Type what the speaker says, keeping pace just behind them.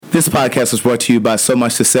This podcast was brought to you by So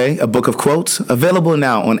Much to Say, a book of quotes, available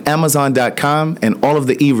now on Amazon.com and all of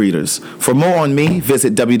the e-readers. For more on me,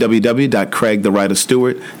 visit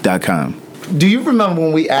www.craigthewriterstewart.com. Do you remember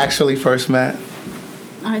when we actually first met?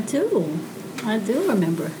 I do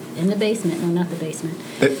remember. In the basement. No, not the basement.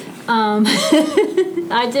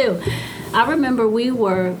 I do. I remember we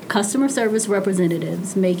were customer service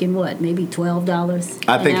representatives making what? Maybe $12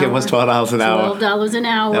 I think it was $12 an hour. $12 an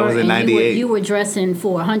hour. That was in 98. You were dressing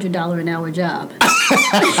for a $100 an hour job.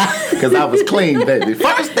 Because I was clean, baby.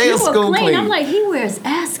 First day of school clean. I'm like, he wears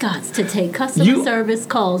ascots to take customer service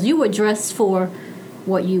calls. You were dressed for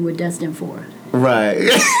what you were destined for. Right.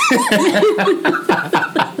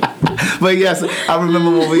 But yes, I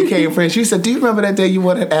remember when we became friends. She said, "Do you remember that day you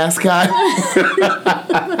wore an ascot?"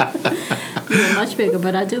 You're much bigger,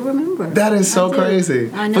 but I do remember. That is so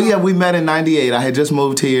crazy. I know. But yeah, we met in 98. I had just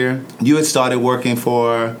moved here. You had started working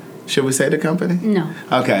for, should we say the company? No.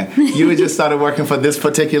 Okay. You had just started working for this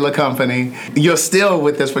particular company. You're still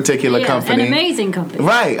with this particular company. An amazing company.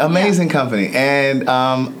 Right, amazing company. And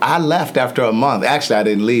I left after a month. Actually, I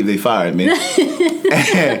didn't leave. They fired me.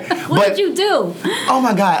 What did you do? Oh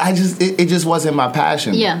my God, it just wasn't my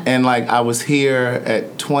passion. Yeah. And like I was here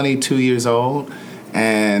at 22 years old,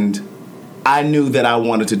 and I knew that I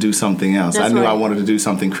wanted to do something else. That's I knew right. I wanted to do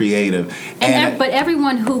something creative. But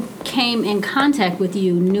everyone who came in contact with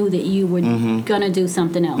you knew that you were going to do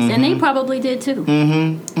something else. And they probably did too.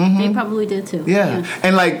 They probably did too. Yeah.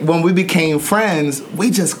 And like when we became friends, we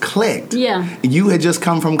just clicked. Yeah. You had just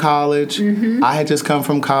come from college. I had just come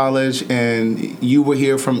from college, and you were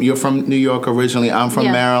you're from New York originally. I'm from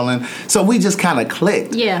Maryland. So we just kind of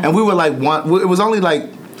clicked. Yeah. And we were like, it was only like,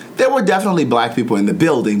 there were definitely black people in the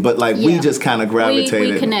building, but like we just kind of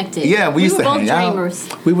gravitated. We connected. Yeah, we used to hang out.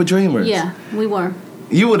 We were dreamers. Yeah, we were.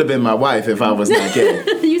 You would have been my wife if I was not gay.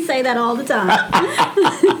 You say that all the time.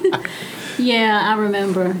 Yeah, I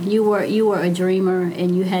remember. You were a dreamer,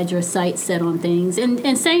 and you had your sights set on things.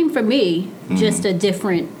 And same for me, just a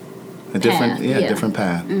different path. Different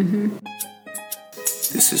path.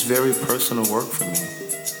 This is very personal work for me.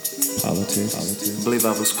 Politics. I believe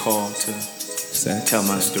I was called to tell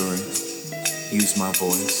my story, use my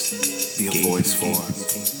voice, be a voice for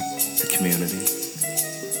the community,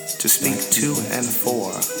 to speak to and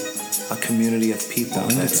for a community of people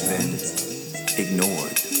that's been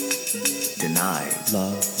ignored, denied,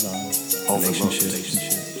 overlooked.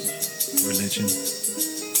 Religion.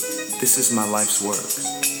 This is my life's work.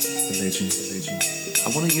 Religion. I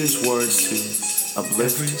want to use words to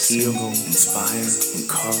uplift, heal, inspire,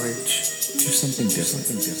 encourage. Do something different.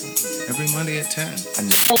 Every Monday at 10.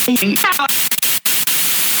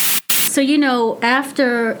 So,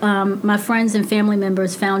 after my friends and family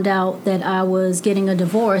members found out that I was getting a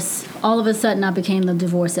divorce, all of a sudden I became the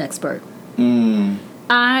divorce expert.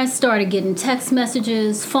 I started getting text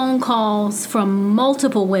messages, phone calls from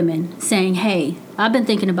multiple women saying, "Hey, I've been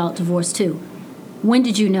thinking about divorce too. When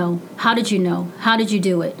did you know? How did you know? How did you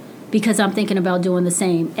do it? Because I'm thinking about doing the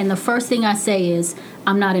same." And the first thing I say is,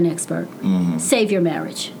 "I'm not an expert. Save your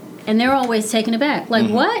marriage." And they're always taken aback. Like,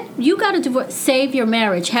 what? You got to divorce? Save your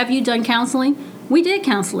marriage. Have you done counseling? We did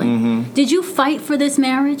counseling. Did you fight for this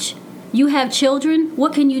marriage? You have children?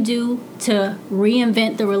 What can you do to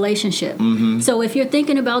reinvent the relationship? So if you're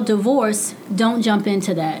thinking about divorce, don't jump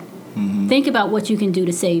into that. Think about what you can do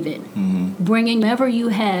to save it. Bringing whoever you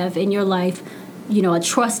have in your life, a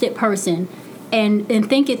trusted person, and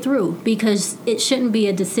think it through, because it shouldn't be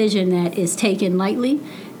a decision that is taken lightly.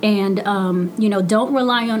 And, don't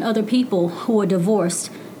rely on other people who are divorced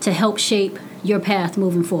to help shape your path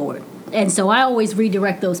moving forward. And so I always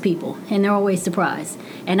redirect those people, and they're always surprised.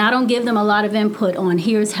 And I don't give them a lot of input on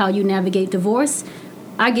here's how you navigate divorce.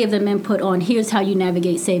 I give them input on here's how you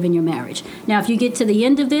navigate saving your marriage. Now, if you get to the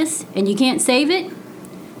end of this and you can't save it,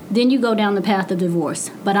 then you go down the path of divorce.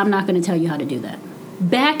 But I'm not going to tell you how to do that.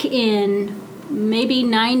 Back in maybe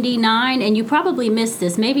 99, and you probably missed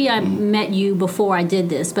this. Maybe I met you before I did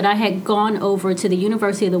this, but I had gone over to the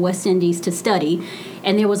University of the West Indies to study,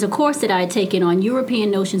 and there was a course that I had taken on European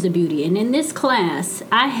notions of beauty. And in this class,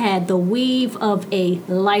 I had the weave of a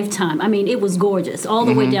lifetime. I mean, it was gorgeous all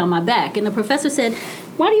the way down my back. And the professor said,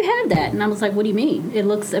 "Why do you have that?" And I was like, "What do you mean? It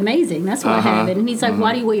looks amazing. That's why I have it." And he's like,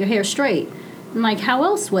 "Why do you wear your hair straight?" I'm like, "How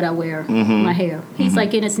else would I wear my hair?" He's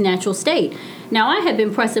like, "In its natural state." Now, I had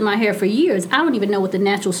been pressing my hair for years. I don't even know what the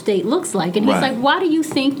natural state looks like. And he's like, "Why do you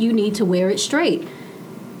think you need to wear it straight?"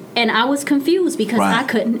 And I was confused because I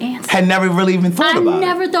couldn't answer. Had never really even thought about it. I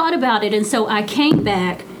never thought about it. And so I came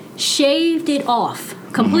back, shaved it off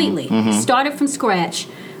completely, started from scratch,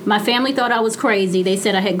 My family thought I was crazy. They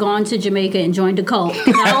said I had gone to Jamaica and joined a cult.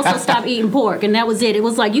 I also stopped eating pork, and that was it. It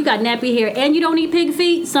was like, you got nappy hair and you don't eat pig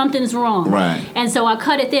feet? Something's wrong. Right. And so I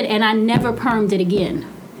cut it thin, and I never permed it again.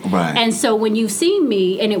 Right. And so when you've seen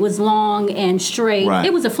me and it was long and straight,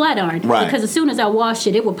 it was a flat iron. Right. Because as soon as I washed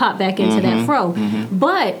it, it would pop back into that fro.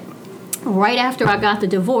 But right after I got the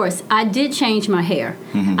divorce, I did change my hair.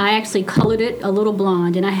 I actually colored it a little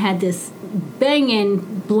blonde, and I had this banging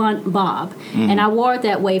blunt bob. And I wore it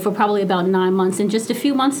that way for probably about 9 months. And just a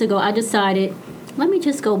few months ago, I decided, let me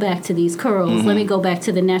just go back to these curls. Let me go back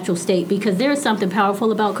to the natural state, because there is something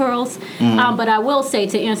powerful about curls. But I will say,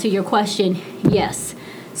 to answer your question, yes.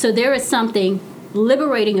 So there is something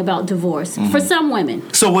liberating about divorce for some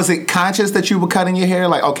women. So was it conscious that you were cutting your hair?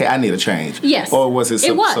 Like, okay, I need a change. Yes. Or was it?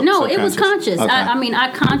 It was conscious. Okay. I mean, I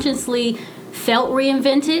consciously felt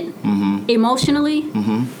reinvented emotionally,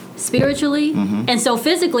 spiritually, and so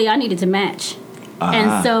physically I needed to match.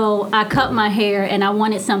 And so I cut my hair, and I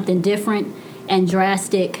wanted something different and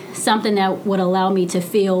drastic, something that would allow me to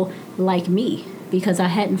feel like me, because I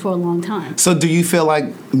hadn't for a long time. So do you feel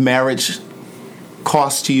like marriage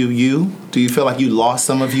cost you? Do you feel like you lost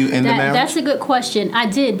some of you in the marriage? That's a good question. I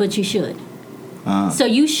did, but you should. So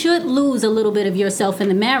you should lose a little bit of yourself in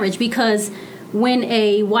the marriage, because when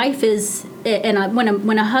a wife is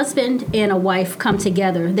when a husband and a wife come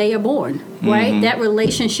together, they are born, right? That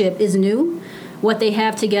relationship is new. What they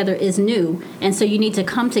have together is new, and so you need to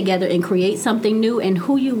come together and create something new. And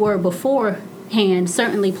who you were beforehand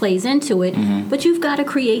certainly plays into it, but you've got to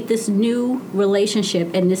create this new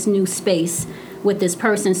relationship and this new space with this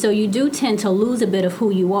person. So you do tend to lose a bit of who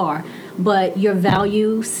you are, but your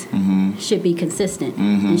values should be consistent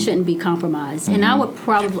and shouldn't be compromised. And I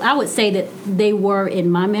would say that they were in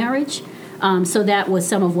my marriage. So that was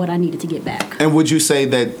some of what I needed to get back. And would you say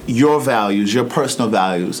that your values, your personal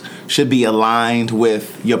values, should be aligned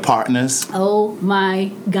with your partner's? Oh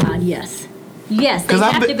my God, yes. Yes, they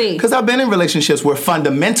have to be. Because I've been in relationships where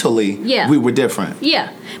fundamentally we were different.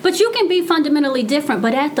 Yeah, but you can be fundamentally different,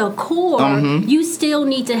 but at the core, you still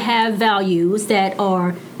need to have values that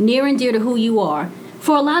are near and dear to who you are.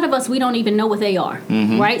 For a lot of us, we don't even know what they are,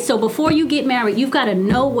 right? So before you get married, you've got to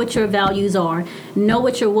know what your values are, know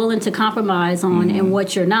what you're willing to compromise on and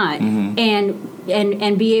what you're not,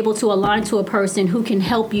 and be able to align to a person who can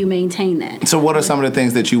help you maintain that. So what are some of the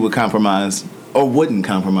things that you would compromise or wouldn't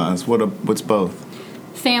compromise? What's both?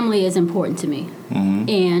 Family is important to me.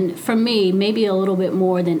 And for me, maybe a little bit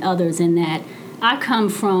more than others, in that I come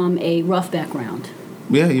from a rough background.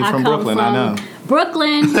 Yeah, you're from Brooklyn, I know.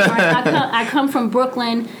 Brooklyn. I come from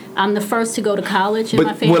Brooklyn. I'm the first to go to college in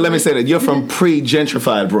my family. Well, let me say that. You're from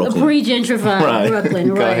pre-gentrified Brooklyn. Pre-gentrified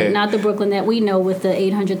Brooklyn, right. Ahead. Not the Brooklyn that we know with the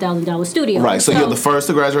 $800,000 studio. Right, so you're the first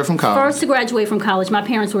to graduate from college. First to graduate from college. My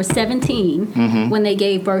parents were 17 when they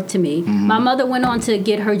gave birth to me. My mother went on to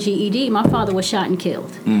get her GED. My father was shot and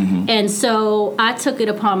killed. And so I took it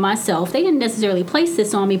upon myself. They didn't necessarily place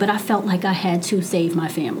this on me, but I felt like I had to save my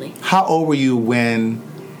family. How old were you when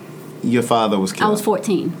your father was killed? I was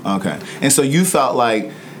 14. Okay. And so you felt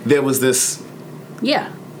like there was this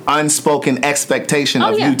unspoken expectation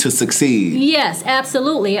of you to succeed. Yes,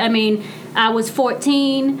 absolutely. I mean, I was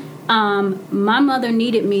 14. My mother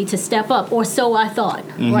needed me to step up, or so I thought,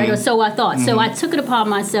 right? Or so I thought. So I took it upon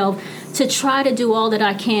myself to try to do all that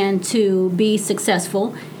I can to be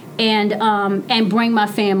successful and bring my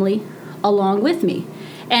family along with me.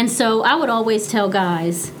 And so I would always tell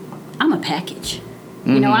guys, I'm a package.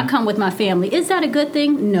 You know, I come with my family. Is that a good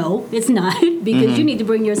thing? No, it's not, because you need to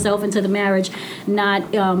bring yourself into the marriage, not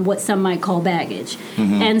what some might call baggage.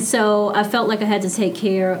 And so I felt like I had to take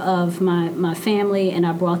care of my family, and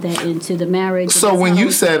I brought that into the marriage. So when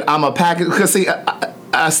you said I'm a package, because see,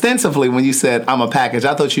 ostensibly when you said I'm a package,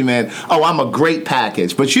 I thought you meant, oh, I'm a great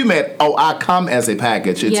package. But you meant, oh, I come as a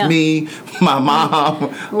package. It's me, my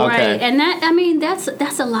mom. Right, okay. and that, I mean, that's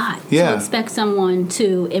a lot to expect someone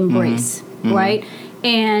to embrace, right?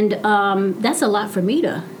 And that's a lot for me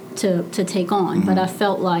to take on. But I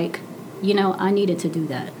felt like, you know, I needed to do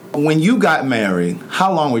that. When you got married,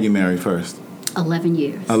 how long were you married first? 11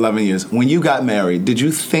 years. 11 years. When you got married, did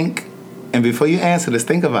you think, and before you answer this,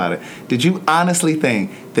 think about it, did you honestly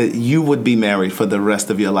think that you would be married for the rest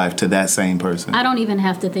of your life to that same person? I don't even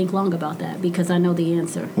have to think long about that, because I know the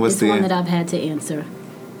answer. What's it's the one answer? that I've had to answer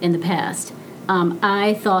in the past.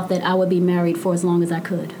 I thought that I would be married for as long as I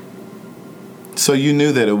could. So you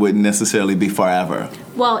knew that it wouldn't necessarily be forever.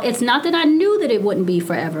 Well, it's not that I knew that it wouldn't be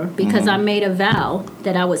forever, because I made a vow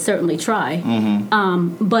that I would certainly try.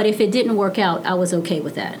 But if it didn't work out, I was okay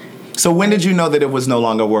with that. So when did you know that it was no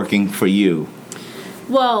longer working for you?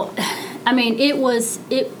 Well, I mean,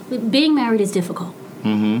 being married is difficult.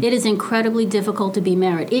 Mm-hmm. It is incredibly difficult to be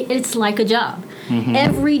married. It's like a job. Mm-hmm.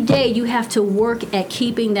 Every day you have to work at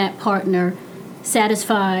keeping that partner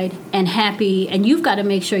satisfied and happy, and you've got to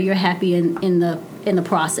make sure you're happy in the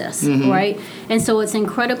process, right? And so it's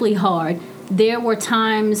incredibly hard. There were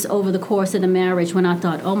times over the course of the marriage when I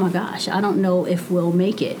thought, oh my gosh, I don't know if we'll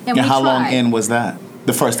make it. And how long in was that?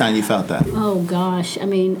 The first time you felt that? Oh gosh, I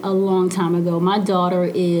mean, a long time ago. My daughter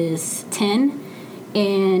is 10,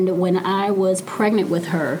 and when I was pregnant with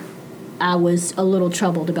her, I was a little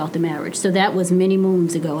troubled about the marriage. So that was many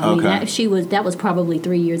moons ago. I mean, that was probably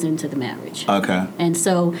 3 years into the marriage. Okay. And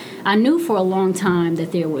so I knew for a long time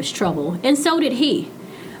that there was trouble, and so did he.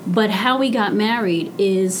 But how we got married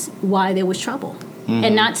is why there was trouble. Mm-hmm.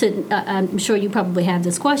 And not to, I'm sure you probably have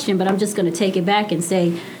this question, but I'm just going to take it back and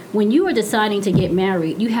say, when you are deciding to get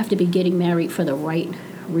married, you have to be getting married for the right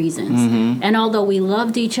reasons. Mm-hmm. And although we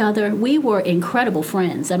loved each other, we were incredible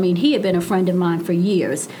friends. I mean, he had been a friend of mine for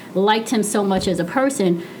years, liked him so much as a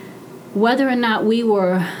person. Whether or not we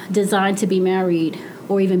were designed to be married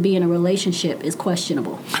or even be in a relationship is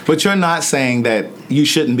questionable. But you're not saying that you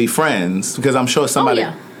shouldn't be friends, because I'm sure somebody... Oh,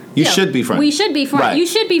 yeah. You should be friends. We should be friends. Right. You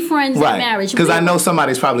should be friends in marriage. Because I know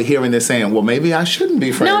somebody's probably hearing this saying, well, maybe I shouldn't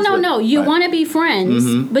be friends. No. You want to be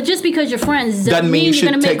friends, but just because you're friends doesn't mean you're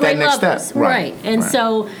going to make great lovers. Step. Right. And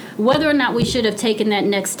so whether or not we should have taken that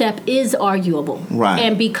next step is arguable. Right.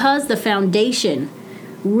 And because the foundation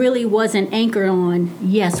really wasn't anchored on,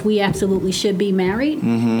 yes, we absolutely should be married,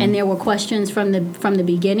 and there were questions from the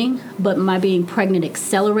beginning, but my being pregnant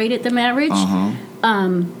accelerated the marriage.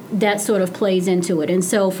 That sort of plays into it. And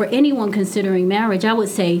so for anyone considering marriage, I would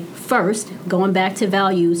say first, going back to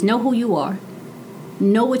values, know who you are,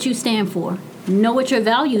 know what you stand for, know what your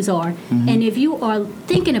values are. And if you are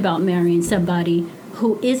thinking about marrying somebody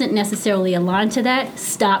who isn't necessarily aligned to that,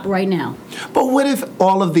 stop right now. But what if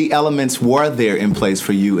all of the elements were there in place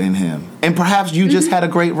for you and him? And perhaps you just had a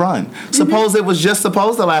great run. Suppose it was just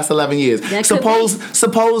supposed to last 11 years.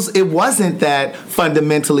 Suppose it wasn't that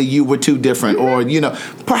fundamentally you were too different, or,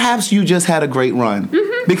 perhaps you just had a great run.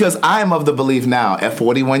 Because I am of the belief now, at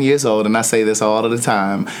 41 years old, and I say this all of the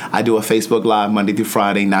time, I do a Facebook Live Monday through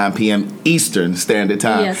Friday, 9 p.m. Eastern Standard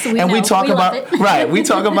Time. Yes, we talk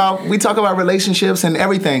about relationships and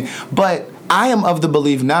everything. But I am of the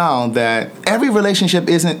belief now that every relationship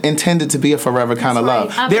isn't intended to be a forever kind of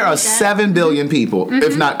love. There are 7 billion people,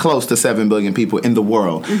 if not close to 7 billion people in the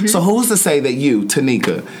world. So who's to say that you,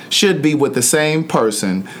 Tanika, should be with the same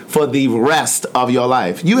person for the rest of your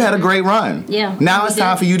life? You had a great run. Yeah. Now it's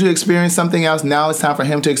time for you to experience something else. Now it's time for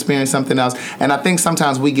him to experience something else. And I think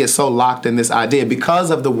sometimes we get so locked in this idea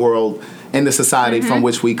because of the world in the society from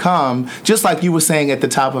which we come, just like you were saying at the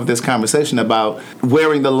top of this conversation about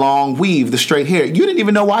wearing the long weave, the straight hair. You didn't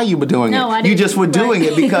even know why you were doing it. I didn't. You just were doing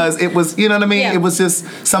it because it was, you know what I mean? Yeah. It was just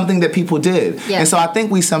something that people did. Yeah. And so I think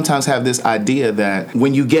we sometimes have this idea that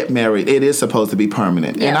when you get married, it is supposed to be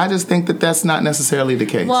permanent. Yeah. And I just think that that's not necessarily the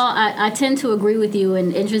case. Well, I tend to agree with you.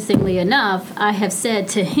 And interestingly enough, I have said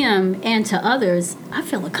to him and to others, I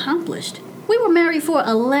feel accomplished. We were married for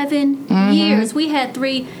 11 years. We had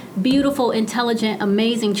 3 beautiful, intelligent,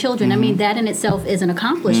 amazing children. I mean, that in itself is an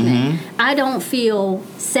accomplishment. I don't feel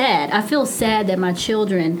sad. I feel sad that my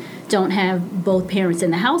children don't have both parents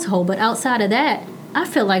in the household. But outside of that, I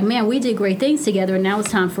feel like, man, we did great things together, and now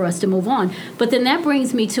it's time for us to move on. But then that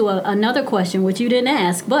brings me to another question, which you didn't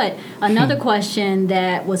ask, but another question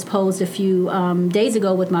that was posed a few days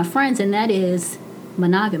ago with my friends, and that is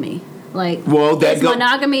monogamy. Is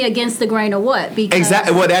monogamy against the grain or what? Because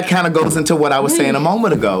exactly. Well, that kind of goes into what I was saying a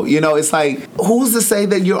moment ago. It's like, who's to say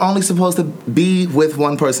that you're only supposed to be with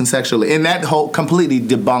one person sexually? And that completely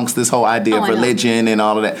debunks this whole idea of religion and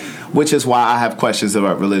all of that, which is why I have questions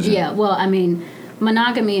about religion. Yeah, well, I mean,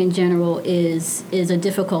 monogamy in general is a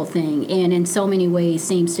difficult thing, and in so many ways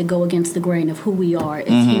seems to go against the grain of who we are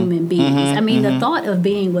as human beings. I mean, the thought of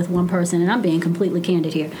being with one person, and I'm being completely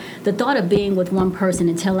candid here, the thought of being with one person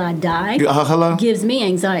until I die gives me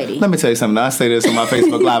anxiety. Let me tell you something. I say this on my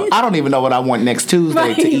Facebook Live. I don't even know what I want next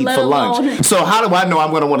Tuesday to eat for lunch. So how do I know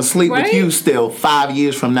I'm going to want to sleep with you still 5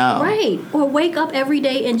 years from now? Right. Or wake up every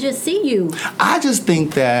day and just see you. I just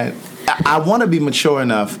think that I want to be mature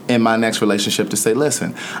enough in my next relationship to say,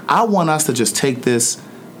 listen, I want us to just take this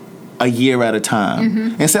a year at a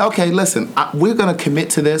time and say, okay, listen, we're going to commit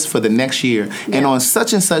to this for the next year. Yeah. And on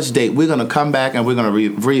such and such date, we're going to come back and we're going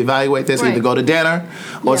to reevaluate this, either go to dinner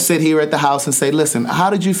or sit here at the house and say, listen, how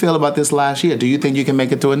did you feel about this last year? Do you think you can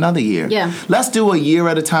make it through another year? Yeah. Let's do a year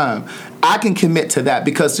at a time. I can commit to that,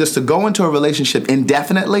 because just to go into a relationship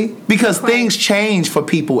indefinitely, because things change for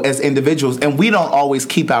people as individuals, and we don't always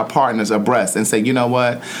keep our partners abreast and say, you know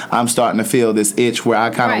what, I'm starting to feel this itch where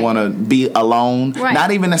I kind of want to be alone. Right.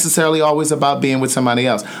 Not even necessarily always about being with somebody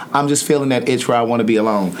else. I'm just feeling that itch where I want to be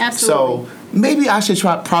alone. Absolutely. So maybe I should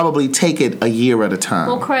probably take it a year at a time.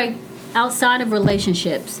 Well, Craig, outside of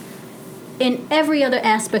relationships, in every other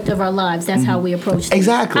aspect of our lives, that's how we approach things.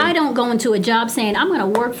 Exactly. I don't go into a job saying, I'm going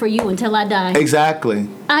to work for you until I die. Exactly.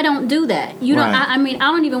 I don't do that. You know, I mean, I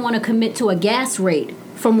don't even want to commit to a gas rate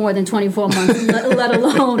for more than 24 months,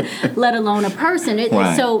 let alone a person.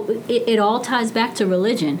 So it all ties back to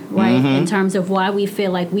religion, right? In terms of why we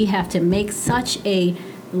feel like we have to make such a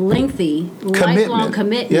lengthy, lifelong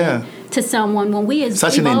commitment to someone when we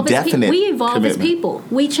evolve as people.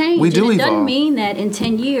 We change. We do and it evolve. Doesn't mean that in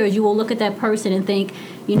 10 years you will look at that person and think,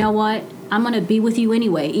 you know what, I'm going to be with you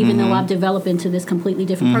anyway, even though I've developed into this completely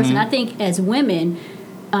different person. I think as women,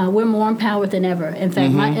 we're more empowered than ever. In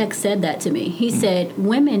fact, my ex said that to me. He said,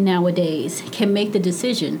 women nowadays can make the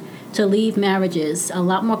decision to leave marriages a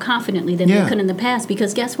lot more confidently than they could in the past,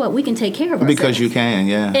 because guess what? We can take care of ourselves. Because you can,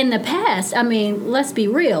 In the past, I mean, let's be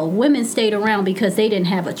real, women stayed around because they didn't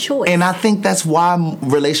have a choice. And I think that's why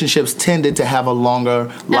relationships tended to have a longer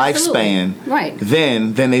lifespan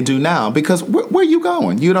then than they do now. Because where are you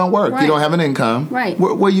going? You don't work. You don't have an income. Right.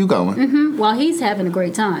 Where are you going? Well, he's having a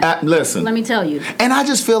great time. Listen. Let me tell you. And I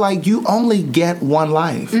just feel like you only get one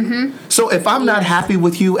life. So if I'm not happy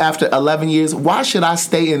with you after 11 years, why should I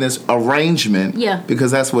stay in this arrangement?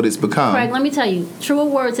 Because that's what it's become. Craig, let me tell you, truer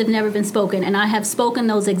words have never been spoken, and I have spoken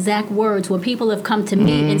those exact words when people have come to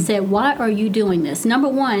me and said, why are you doing this? Number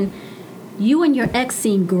one, you and your ex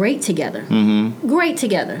seem great together. Great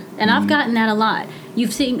together. And I've gotten that a lot. You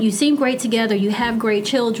seem great together, you have great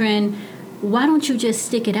children. Why don't you just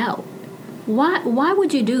stick it out? Why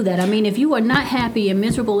would you do that? I mean, if you are not happy and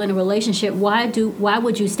miserable in a relationship, why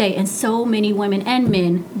would you stay? And so many women and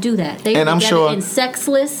men do that. They get together in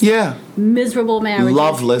sexless, miserable marriages,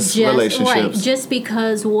 loveless relationships. Right, just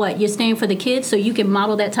because you're staying for the kids, so you can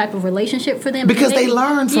model that type of relationship for them. Because they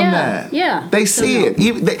learn from that. Yeah, they see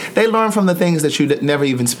it. They learn from the things that you never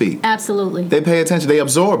even speak. Absolutely, they pay attention. They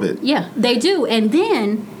absorb it. Yeah, they do, and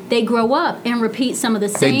then they grow up and repeat some of the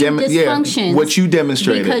same dysfunctions. What you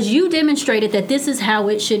demonstrated. Because you demonstrated that this is how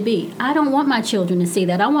it should be. I don't want my children to see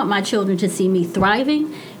that. I want my children to see me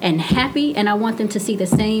thriving and happy, and I want them to see the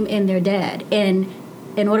same in their dad. And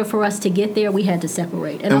in order for us to get there, we had to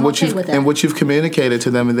separate. And I'm okay with that. And what you've communicated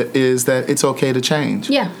to them is that it's okay to change.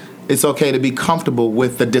 Yeah. It's okay to be comfortable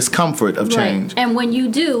with the discomfort of change. And when you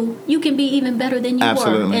do, you can be even better than you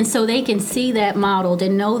Absolutely. were. And so they can see that modeled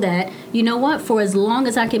and know that, you know what, for as long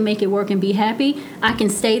as I can make it work and be happy, I can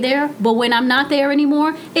stay there. But when I'm not there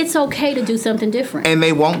anymore, it's okay to do something different. And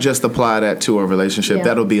they won't just apply that to a relationship. Yeah.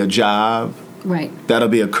 That'll be a job. Right. That'll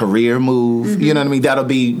be a career move. You know what I mean? That'll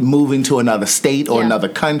be moving to another state or another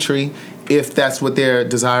country, if that's what their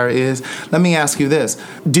desire is. Let me ask you this.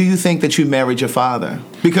 Do you think that you married your father?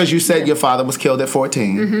 Because you said your father was killed at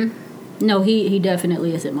 14. No, he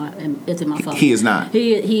definitely isn't my father. He is not?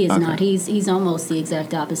 He is not. He's almost the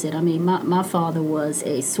exact opposite. I mean, my father was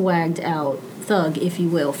a swagged out thug, if you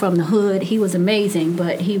will, from the hood. He was amazing,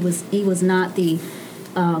 but he was not the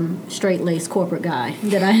straight-laced corporate guy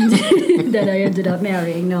that I ended up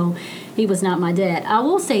marrying. No, he was not my dad. I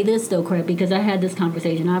will say this, though, Craig, because I had this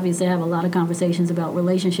conversation. Obviously, I have a lot of conversations about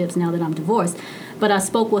relationships now that I'm divorced. But I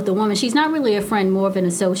spoke with a woman. She's not really a friend, more of an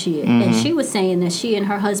associate. And she was saying that she and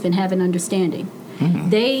her husband have an understanding.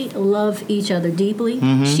 They love each other deeply.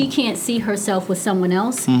 She can't see herself with someone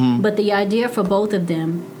else. But the idea for both of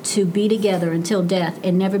them to be together until death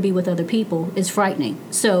and never be with other people is frightening.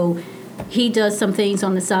 So he does some things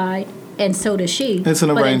on the side, and so does she. It's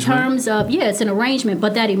an arrangement. But in terms of, it's an arrangement,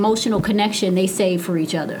 but that emotional connection they save for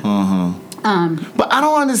each other. But I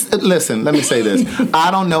don't understand. Listen, let me say this.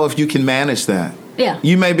 I don't know if you can manage that. Yeah.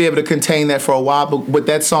 You may be able to contain that for a while, but with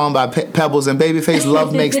that song by Pebbles and Babyface,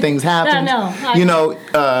 Love Makes Things Happen. I know.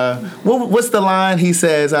 What's the line he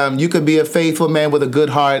says? You could be a faithful man with a good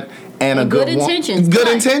heart and a good intentions. Good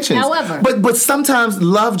intentions. However. But sometimes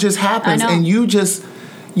love just happens, and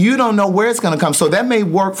you don't know where it's going to come. So that may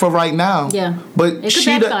work for right now. Yeah. But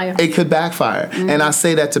it could backfire. And I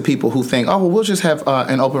say that to people who think, oh, well, we'll just have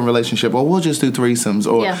an open relationship, or we'll just do threesomes.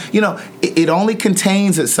 Or, it only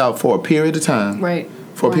contains itself for a period of time. Right.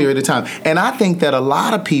 for a period of time. And I think that a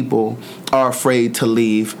lot of people are afraid to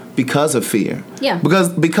leave because of fear. Yeah.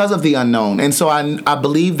 Because of the unknown. And so I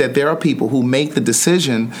believe that there are people who make the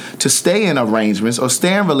decision to stay in arrangements or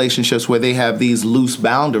stay in relationships where they have these loose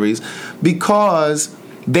boundaries because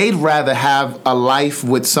they'd rather have a life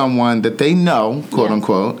with someone that they know, quote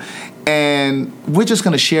unquote, and we're just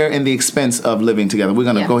going to share in the expense of living together. We're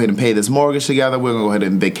going to go ahead and pay this mortgage together. We're going to go ahead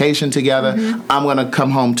and vacation together. I'm going to come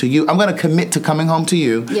home to you. I'm going to commit to coming home to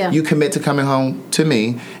you. Yeah. You commit to coming home to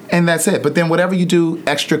me. And that's it. But then whatever you do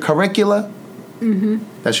extracurricular,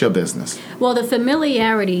 that's your business. Well, the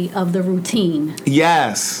familiarity of the routine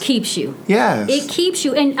keeps you. Yes. It keeps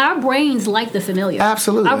you. And our brains like the familiar.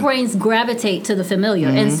 Absolutely. Our brains gravitate to the familiar.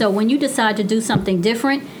 And so when you decide to do something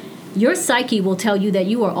different, your psyche will tell you that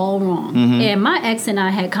you are all wrong. And my ex and I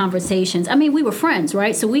had conversations. I mean, we were friends,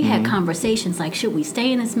 right? So we had conversations like, should we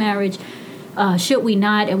stay in this marriage? Should we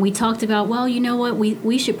not? And we talked about, well, you know what?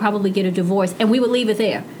 We should probably get a divorce. And we would leave it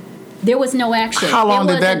there. There was no action. How long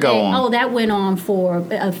did that go on? Oh, that went on for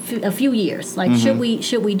a few years. Like, should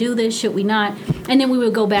we do this? Should we not? And then we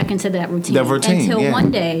would go back into that routine. Until one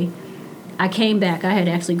day, I came back. I had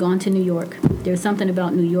actually gone to New York. There's something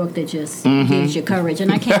about New York that just gives you courage.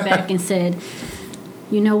 And I came back and said,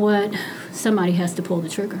 you know what? Somebody has to pull the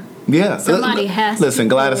trigger. Yeah. Somebody has to Listen,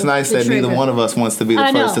 Gladys Knight said neither one of us wants to be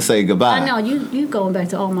the first to say goodbye. I know. You going back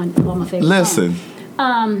to all my favorite Listen.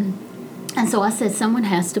 songs. And so I said, someone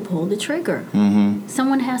has to pull the trigger.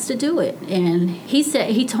 Someone has to do it. And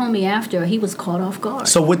he told me after, he was caught off guard.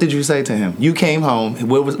 So what did you say to him? You came home.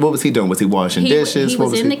 What was he doing? Was he washing dishes? He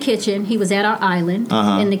was in the kitchen. He was at our island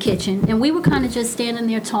in the kitchen. And we were kind of just standing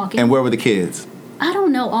there talking. And where were the kids? I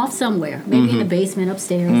don't know, off somewhere. Maybe in the basement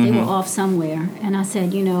upstairs. They were off somewhere. And I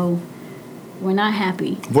said, we're not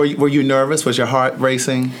happy. Were you nervous? Was your heart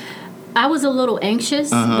racing? I was a little anxious,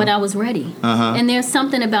 but I was ready. And there's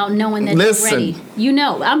something about knowing that you're ready.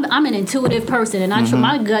 I'm an intuitive person, and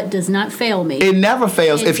my gut does not fail me. It never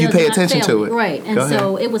fails if you pay attention to it. Right. And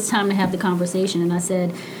so it was time to have the conversation, and I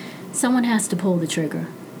said, someone has to pull the trigger,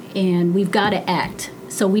 and we've got to act.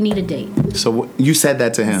 So we need a date. So you said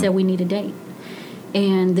that to him? I said we need a date.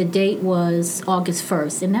 And the date was August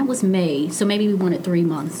 1st, and that was May. So maybe we wanted 3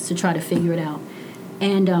 months to try to figure it out.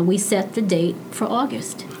 And we set the date for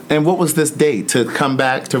August. And what was this date? To come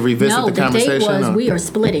back to revisit the conversation? No, the date was we are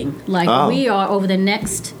splitting. We are over the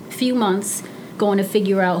next few months going to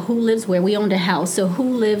figure out who lives where. We owned a house, so who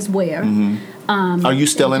lives where. Are you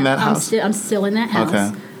still in that house? I'm still in that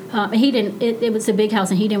house. Okay. He didn't. It was a big house,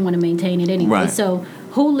 and he didn't want to maintain it anyway. Right. So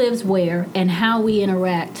who lives where and how we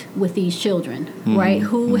interact with these children, right?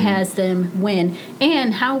 Who has them when,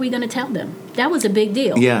 and how are we going to tell them? That was a big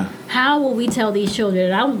deal. Yeah. How will we tell these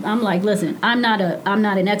children? And I'm like, listen, I'm not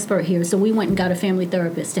an expert here, so we went and got a family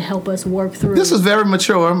therapist to help us work through. This was very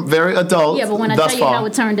mature, very adult. Yeah, but when I tell you how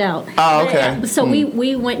it turned out. Oh, okay. So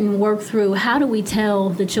we went and worked through how do we tell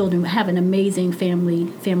the children, have an amazing family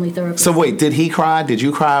therapist. So wait, did he cry? Did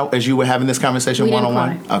you cry as you were having this conversation we one-on-one?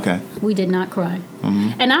 Didn't cry. Okay. We did not cry.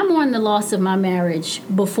 And I mourned the loss of my marriage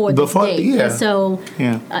before this date. Yeah. And so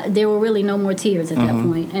there were really no more tears at that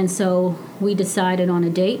point. And so we decided on a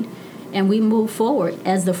date, and we moved forward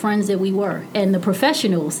as the friends that we were and the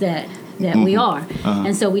professionals that we are.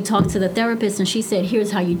 And so we talked to the therapist, and she said,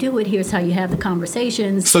 here's how you do it. Here's how you have the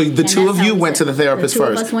conversations. So the two of you went to the therapist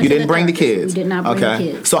first. You didn't bring the kids. We did not bring the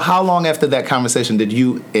kids. So how long after that conversation did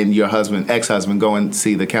you and your ex-husband, go and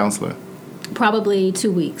see the counselor? Probably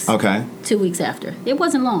 2 weeks. Okay. 2 weeks after. It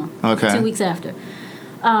wasn't long. Okay. 2 weeks after.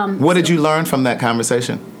 What did you learn from that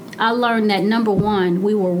conversation? I learned that, number one,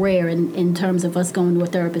 we were rare in terms of us going to a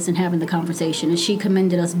therapist and having the conversation. And she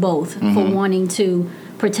commended us both for wanting to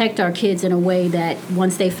protect our kids in a way that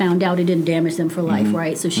once they found out, it didn't damage them for life,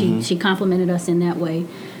 right? So she complimented us in that way.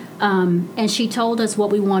 And she told us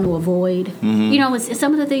what we want to avoid.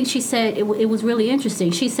 Some of the things she said, it was really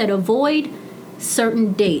interesting. She said, avoid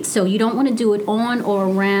certain dates. So you don't want to do it on or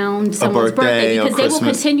around someone's birthday because they will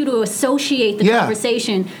continue to associate the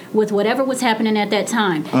conversation with whatever was happening at that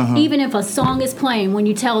time. Even if a song is playing, when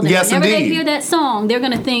you tell them, whenever they hear that song, they're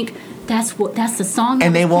going to think that's the song.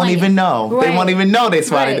 And they won't even know. Right. They won't even know they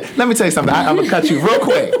swatted. Right. Let me tell you something. I'm going to cut you real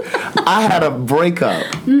quick. I had a breakup.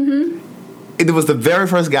 It was the very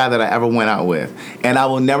first guy that I ever went out with. And I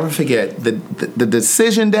will never forget the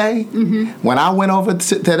decision day when I went over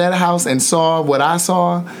to that house and saw what I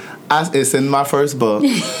saw. It's in my first book.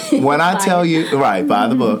 When I tell you, right, by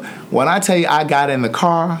the book. When I tell you I got in the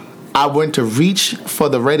car, I went to reach for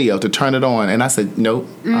the radio to turn it on. And I said, nope,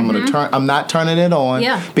 I'm not turning it on.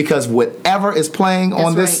 Yeah. Because whatever is playing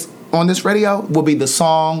on this on this radio will be the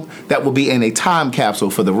song that will be in a time capsule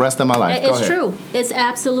for the rest of my life. It's true. It's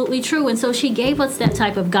absolutely true. And so she gave us that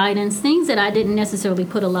type of guidance, things that I didn't necessarily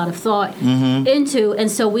put a lot of thought into. And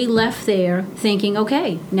so we left there thinking,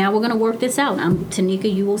 okay, now we're going to work this out.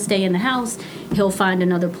 Tanika, you will stay in the house. He'll find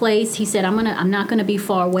another place. He said, I'm not going to be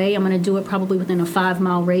far away. I'm going to do it probably within a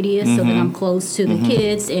 5-mile radius so that I'm close to the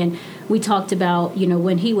kids. And we talked about,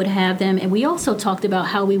 when he would have them. And we also talked about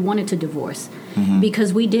how we wanted to divorce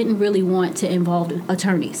because we didn't really want to involve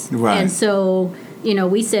attorneys. Right. And so,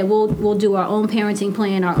 we said we'll do our own parenting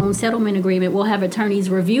plan, our own settlement agreement. We'll have attorneys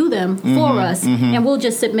review them for us, and we'll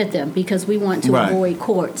just submit them because we want to avoid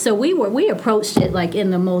court. So we approached it like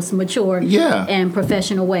in the most mature and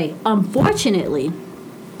professional way. Unfortunately,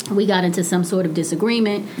 we got into some sort of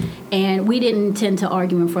disagreement, and we didn't tend to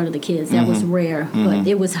argue in front of the kids. That was rare, but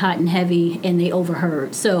it was hot and heavy, and they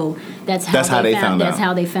overheard. So that's how they found out. That's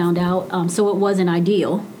how they found out. So it wasn't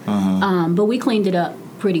ideal, but we cleaned it up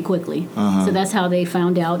pretty quickly. So that's how they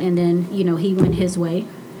found out, and then he went his way,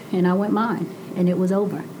 and I went mine, and it was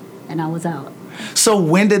over, and I was out. So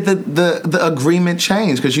when did the agreement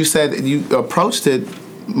change? Because you said you approached it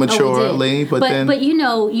maturely, but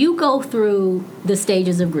you go through the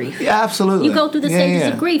stages of grief. Yeah, absolutely. You go through the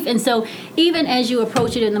stages of grief, and so even as you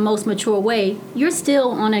approach it in the most mature way, you're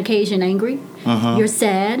still on occasion angry. You're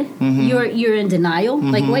sad. You're in denial.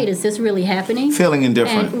 Like, wait, is this really happening? Feeling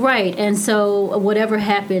indifferent. And so whatever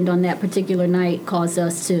happened on that particular night caused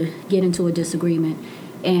us to get into a disagreement.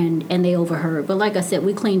 And they overheard. But like I said,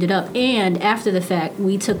 we cleaned it up. And after the fact,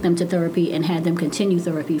 we took them to therapy and had them continue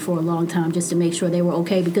therapy for a long time just to make sure they were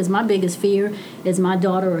okay. Because my biggest fear is my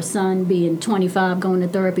daughter or son being 25 going to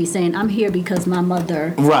therapy saying, I'm here because my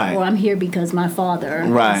mother. Right. Or I'm here because my father.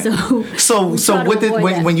 Right. So with it,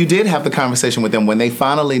 when you did have the conversation with them, when they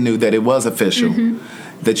finally knew that it was official,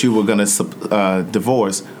 that you were going to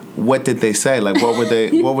divorce, what did they say? Like, what were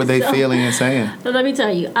they feeling and saying? So let me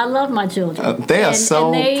tell you, I love my children. They are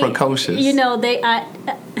so precocious.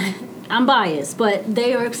 I'm biased, but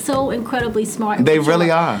they are so incredibly smart. They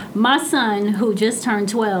really are. My son, who just turned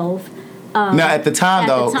 12. Now, at the time,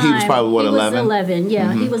 he was probably, 11? He was 11,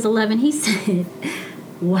 yeah. He was 11. He said,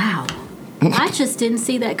 wow, I just didn't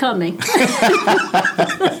see that coming.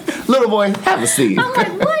 Little boy, have a seat. I'm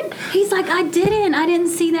like, what? He's like, I didn't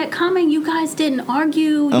see that coming. You guys didn't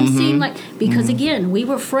argue. You seemed like, because again, we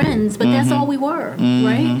were friends, but that's all we were,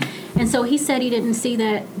 right? And so he said he didn't see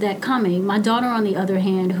that coming. My daughter, on the other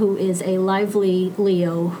hand, who is a lively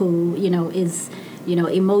Leo, who, is,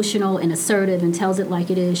 emotional and assertive and tells it like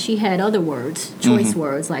it is, she had other words, choice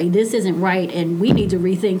words, like, this isn't right and we need to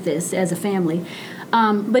rethink this as a family.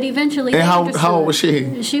 But eventually, and how old was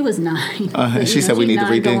she? She was 9. She said we need to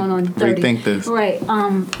rethink this. Right.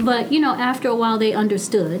 But after a while, they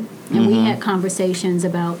understood, and we had conversations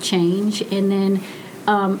about change. And then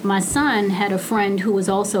my son had a friend who was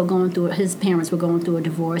also going through. His parents were going through a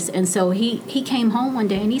divorce, and so he came home one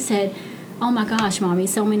day and he said, oh my gosh, Mommy,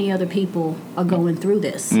 so many other people are going through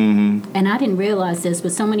this. And I didn't realize this,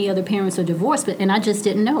 but so many other parents are divorced, and I just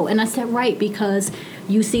didn't know. And I said, right, because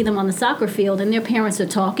you see them on the soccer field and their parents are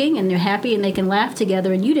talking and they're happy and they can laugh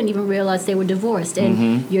together, and you didn't even realize they were divorced.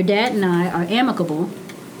 And your dad and I are amicable.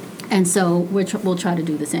 And so we'll try to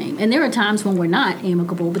do the same. And there are times when we're not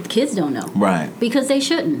amicable, but the kids don't know. Right. Because they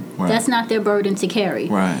shouldn't. Right. That's not their burden to carry.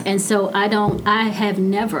 Right. And so I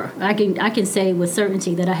can say with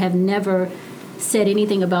certainty that I have never said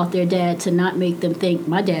anything about their dad to not make them think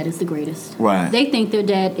my dad is the greatest. Right. They think their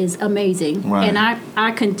dad is amazing. Right. And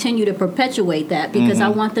I continue to perpetuate that because I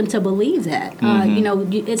want them to believe that.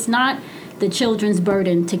 It's not the children's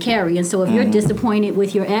burden to carry. And so if you're disappointed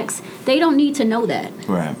with your ex, they don't need to know that.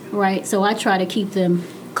 Right. Right. So I try to keep them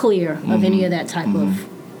clear of any of that type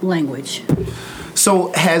of language.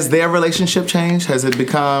 So has their relationship changed? Has it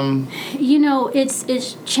become?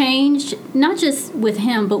 It's changed, not just with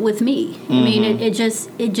him, but with me. I mean, it just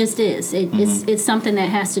is. It's something that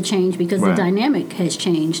has to change because the dynamic has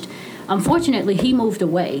changed. Unfortunately, he moved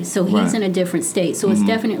away, so he's in a different state. So it's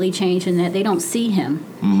definitely changed in that they don't see him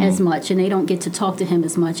as much, and they don't get to talk to him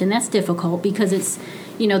as much, and that's difficult because it's,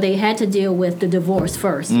 they had to deal with the divorce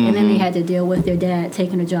first, and then they had to deal with their dad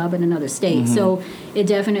taking a job in another state. So it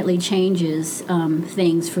definitely changes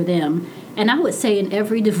things for them. And I would say in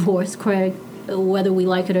every divorce, Craig, whether we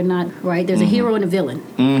like it or not, right, there's a hero and a villain.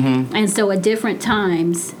 And so at different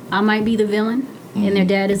times, I might be the villain, and their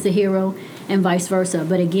dad is the hero, and vice versa.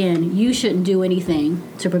 But again, you shouldn't do anything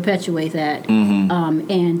to perpetuate that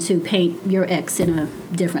and to paint your ex in a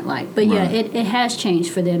different light. But it has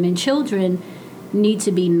changed for them. And children need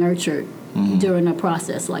to be nurtured during a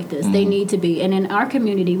process like this. They need to be. And in our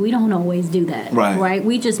community, we don't always do that. Right?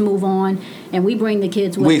 We just move on and we bring the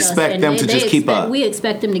kids with us. We expect them to just keep up. We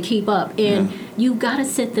expect them to keep up. And you've got to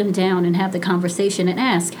sit them down and have the conversation and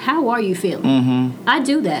ask, how are you feeling? I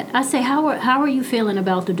do that. I say, how are you feeling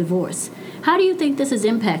about the divorce? How do you think this has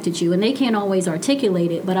impacted you? And they can't always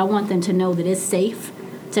articulate it, but I want them to know that it's safe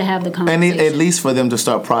to have the conversation. And at least for them to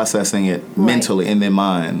start processing it mentally in their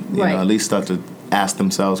mind. You know, at least start to ask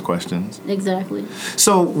themselves questions. Exactly.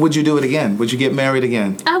 So would you do it again? Would you get married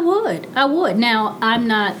again? I would. Now, I'm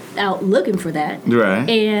not out looking for that. Right.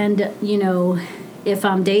 And, you know, if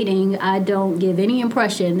I'm dating, I don't give any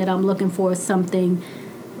impression that I'm looking for something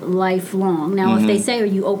lifelong. Now, if they say, are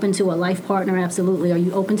you open to a life partner? Absolutely. Are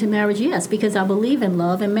you open to marriage? Yes, because I believe in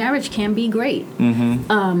love and marriage can be great.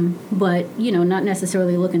 But, you know, not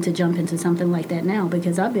necessarily looking to jump into something like that now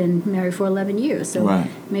because I've been married for 11 years. So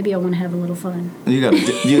maybe I want to have a little fun. You got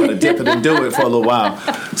to dip it and do it for a little while.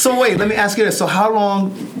 So wait, let me ask you this. So how long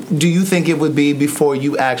do you think it would be before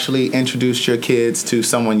you actually introduced your kids to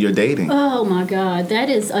someone you're dating? Oh, my God. That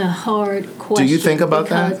is a hard question. Do you think about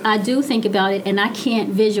that? I do think about it, and I can't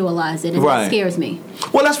visualize it, and it scares me.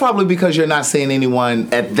 Well, that's probably because you're not seeing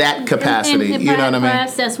anyone at that capacity. And you know what I mean?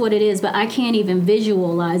 Perhaps that's what it is, but I can't even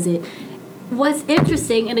visualize it. What's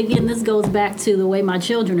interesting, and again, this goes back to the way my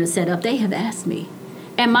children are set up, they have asked me.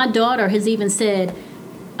 And my daughter has even said,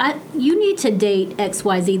 you need to date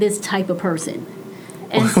XYZ, this type of person.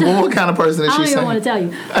 And so, what kind of person is she saying? I don't even want to tell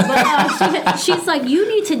you. But she's like, you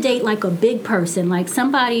need to date like a big person, like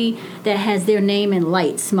somebody that has their name in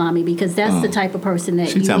lights, Mommy, because that's the type of person that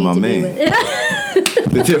you need to be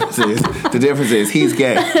with. The difference is he's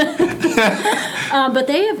gay. But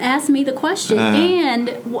they have asked me the question, and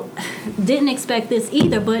didn't expect this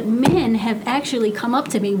either, but men have actually come up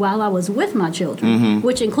to me while I was with my children,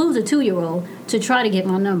 which includes a 2-year-old, to try to get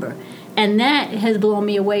my number. And that has blown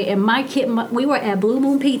me away. And my kid, we were at Blue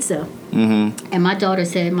Moon Pizza, and my daughter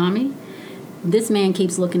said, Mommy, this man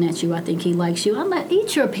keeps looking at you. I think he likes you. I'm like,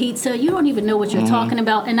 eat your pizza. You don't even know what you're talking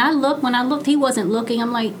about. And when I looked, he wasn't looking.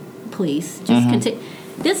 I'm like, please, just continue.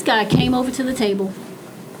 This guy came over to the table.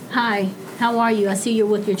 Hi, how are you? I see you're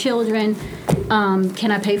with your children.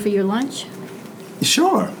 Can I pay for your lunch?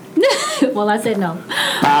 Sure. Well, I said no.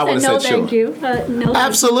 I would have no, said sure. Thank you. No,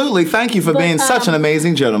 absolutely. Thank you for being such an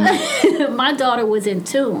amazing gentleman. My daughter was in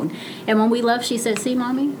tune. And when we left, she said, see,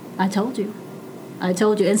 Mommy, I told you.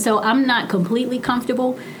 And so I'm not completely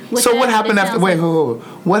comfortable with so that. What happened after?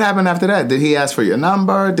 What happened after that? Did he ask for your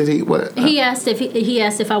number? Did he what? He asked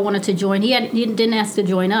if I wanted to join. He didn't ask to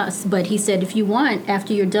join us, but he said, if you want,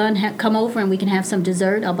 after you're done, come over and we can have some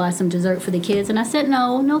dessert. I'll buy some dessert for the kids. And I said,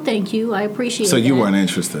 no, thank you. I appreciate it. So you weren't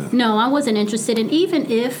interested? No, I wasn't interested. And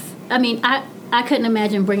even if, I couldn't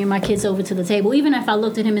imagine bringing my kids over to the table. Even if I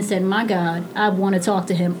looked at him and said, my God, I want to talk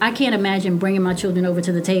to him. I can't imagine bringing my children over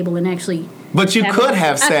to the table and actually... But you could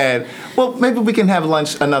have said, well, maybe we can have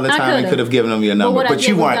lunch another time. You could have given them your number. But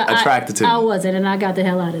you weren't attracted to him. I wasn't, and I got the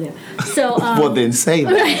hell out of there. So, well, then say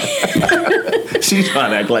that. She's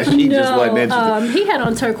trying to act like she just wasn't interested. He had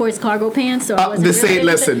on turquoise cargo pants, so I wasn't really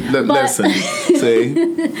listen. See?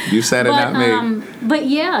 You said it, not me. But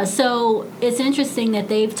yeah, so it's interesting that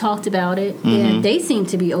they've talked about it, and they seem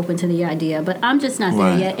to be open to the idea, but I'm just not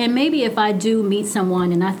there yet. And maybe if I do meet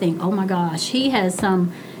someone and I think, oh my gosh, he has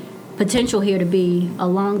some potential here to be a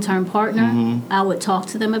long-term partner, I would talk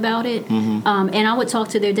to them about it. And I would talk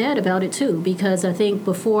to their dad about it too, because I think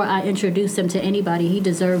before I introduce him to anybody, he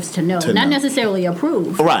deserves to know. Not necessarily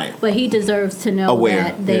approve, but he deserves to know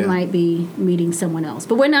that they might be meeting someone else.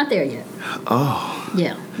 But we're not there yet. Oh.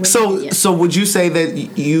 Yeah. So would you say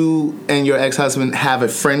that you and your ex-husband have a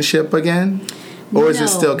friendship again? Or is it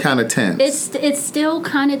still kind of tense? It's still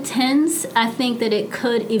kind of tense. I think that it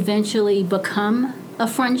could eventually become a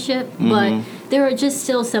friendship, but there are just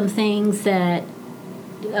still some things that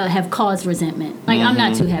have caused resentment. Like, I'm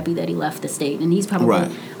not too happy that he left the state, and he's probably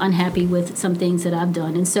unhappy with some things that I've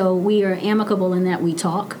done. And so we are amicable in that we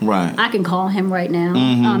talk. I can call him right now.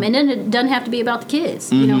 And then it doesn't have to be about the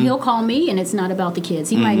kids. You know, he'll call me, and it's not about the kids.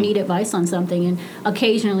 He might need advice on something, and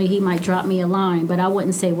occasionally he might drop me a line, but I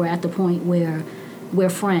wouldn't say we're at the point where we're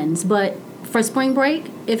friends. But for spring break,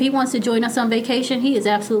 if he wants to join us on vacation, he is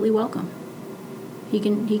absolutely welcome. He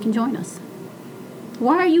can join us.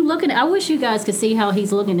 Why are you looking I wish you guys could see how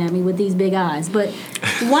he's looking at me with these big eyes, but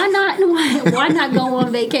Why not go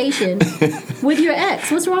on vacation with your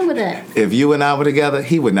ex? What's wrong with that? If you and I were together,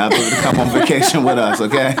 he would not be able to come on vacation with us,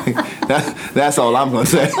 okay? That's all I'm going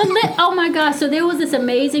to say. Oh, my gosh. So there was this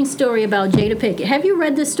amazing story about Jada Pinkett. Have you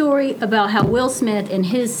read this story about how Will Smith and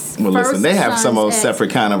his listen, they have some old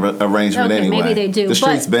separate kind of arrangement anyway. Maybe they do. The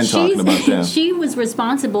street's been talking about them. She was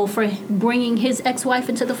responsible for bringing his ex-wife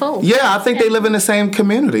into the fold. Yeah, I think they live in the same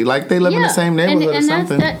community. Like, they live in the same neighborhood or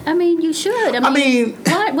something. I mean, you should. I mean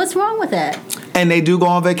what's wrong with that? And they do go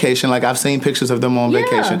on vacation. Like, I've seen pictures of them on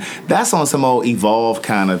vacation. That's on some old evolved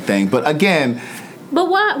kind of thing. But again... But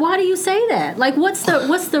why do you say that? Like, what's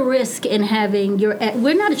the risk in having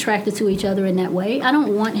we're not attracted to each other in that way. I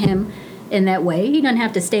don't want him in that way. He doesn't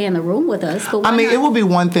have to stay in the room with us. But why not? It would be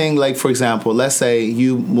one thing, like, for example, let's say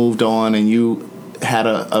you moved on and you had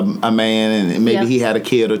a man and maybe he had a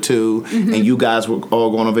kid or two, and you guys were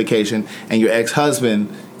all going on vacation, and your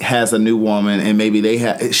ex-husband has a new woman, and maybe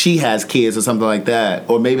she has kids or something like that,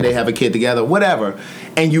 or maybe they have a kid together, whatever,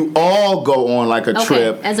 and you all go on like a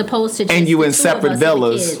trip, as opposed to just and you in separate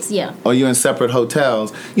villas, or you in separate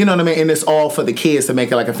hotels, you know what I mean? And it's all for the kids to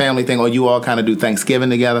make it like a family thing, or you all kind of do Thanksgiving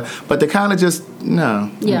together, but they kind of just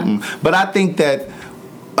no. But I think that,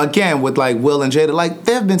 again, with like Will and Jada, like,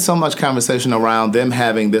 there have been so much conversation around them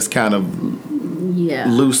having this kind of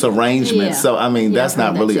loose arrangement. So, I mean, that's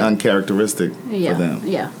not really uncharacteristic for them.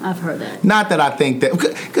 Yeah, I've heard that. Not that I think that,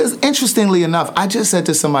 because interestingly enough, I just said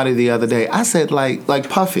to somebody the other day, I said, like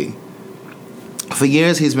Puffy, for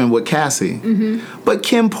years he's been with Cassie, but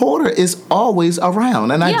Kim Porter is always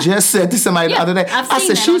around. And I just said to somebody the other day, I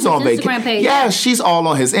said, she's on vacation. Yeah, she's all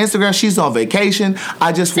on his Instagram. She's on vacation.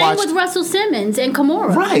 I just watched. Same with Russell Simmons and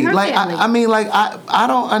Kimora. Right. Like, I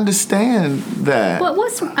don't understand that. But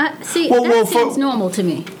that seems normal to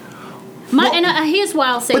me. Here's why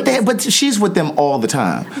I'll say this. But she's with them all the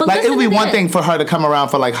time. But like, it would be one thing for her to come around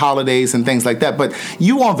for like holidays and things like that, but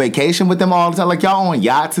you on vacation with them all the time, like y'all on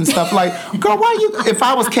yachts and stuff. Like, girl, why you? If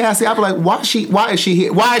I was Cassie, I'd be like, why is she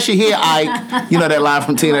here? Why is she here, Ike? You know that line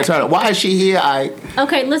from Tina Turner. Why is she here, Ike?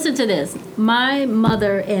 Okay, listen to this. My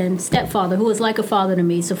mother and stepfather, who was like a father to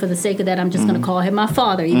me, so for the sake of that, I'm just going to call him my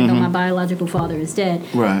father, even though my biological father is dead.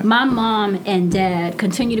 Right. My mom and dad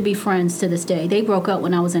continue to be friends to this day. They broke up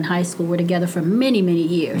when I was in high school. We're together for many, many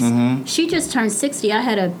years. She just turned 60. I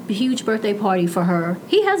had a huge birthday party for her.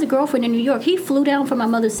 He has a girlfriend in New York. He flew down for my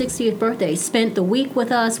mother's 60th birthday, spent the week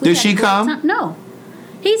with us. Did she come? No.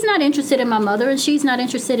 He's not interested in my mother, and she's not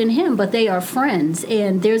interested in him, but they are friends,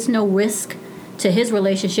 and there's no risk to his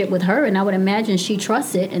relationship with her, and I would imagine she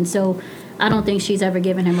trusts it, and so I don't think she's ever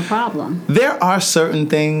given him a problem. There are certain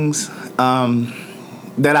things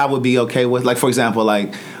that I would be okay with. Like, for example,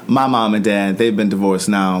 like my mom and dad, they've been divorced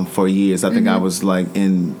now for years. I think I was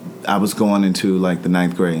going into like the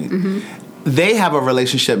 9th grade. They have a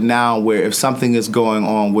relationship now where if something is going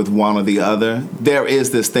on with one or the other, there is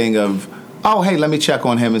this thing of, oh, hey, let me check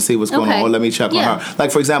on him and see what's going on, or let me check on her.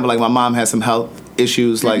 Like, for example, like my mom had some health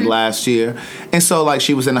issues like last year, and so like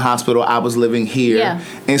she was in the hospital, I was living here,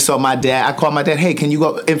 and so I called my dad, hey, can you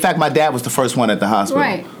go? In fact, my dad was the first one at the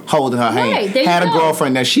hospital, holding her hand. Had a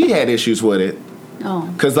girlfriend that she had issues with it.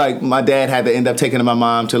 Because like my dad had to end up taking my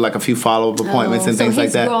mom to like a few follow-up appointments and things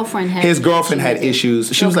like that. His girlfriend had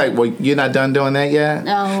issues. She was like, well, you're not done doing that yet?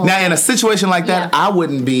 Now in a situation like that, I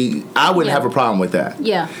wouldn't have a problem with that.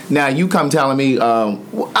 Now you come telling me,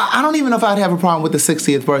 I don't even know if I'd have a problem with the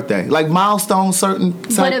 60th birthday. Like milestones, certain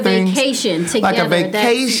things. But a vacation together. Like a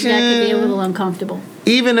vacation. That could be a little uncomfortable.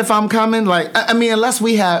 Even if I'm coming, like, I mean, unless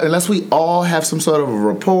we all have some sort of a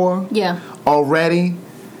rapport already.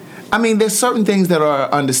 I mean, there's certain things that are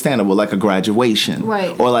understandable, like a graduation,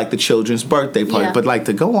 or like the children's birthday party. But like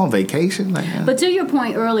to go on vacation, like, But to your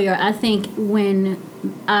point earlier, I think when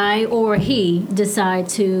I or he decide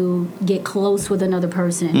to get close with another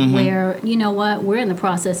person, where you know what, we're in the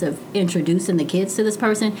process of introducing the kids to this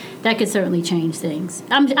person, that could certainly change things.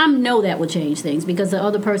 I know that would change things because the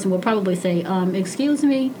other person will probably say, "Excuse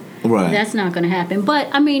me." That's not going to happen. But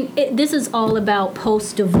I mean, this is all about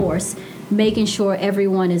post-divorce. Making sure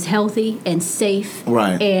everyone is healthy and safe,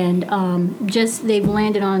 and just they've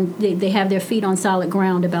landed on, they have their feet on solid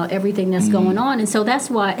ground about everything that's going on, and so that's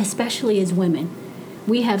why, especially as women,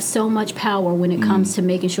 we have so much power when it comes to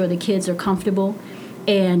making sure the kids are comfortable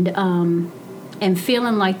and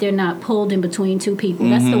feeling like they're not pulled in between two people.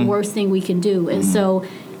 That's the worst thing we can do, and so.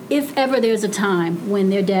 If ever there's a time when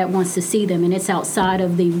their dad wants to see them and it's outside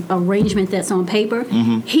of the arrangement that's on paper,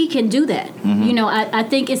 he can do that. You know, I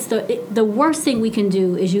think it's the worst thing we can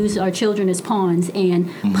do is use our children as pawns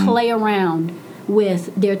and play around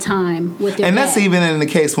with their time with their and dad. that's even in the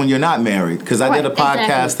case when you're not married, because I did a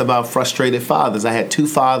podcast exactly. about frustrated fathers. I had 2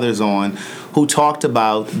 fathers on who talked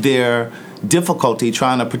about their difficulty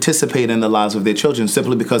trying to participate in the lives of their children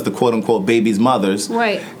simply because the quote-unquote baby's mothers,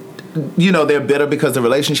 right, they're bitter because the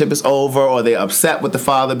relationship is over, or they're upset with the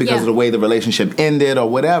father because of the way the relationship ended or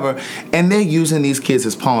whatever, and they're using these kids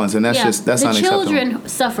as pawns, and that's the unacceptable. Children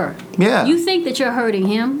suffer. Yeah. You think that you're hurting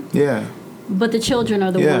him. Yeah. But the children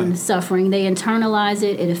are the ones suffering. They internalize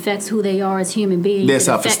it. It affects who they are as human beings. Their it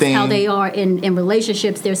self-esteem. Affects how they are in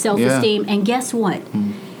relationships, their self-esteem. And guess what?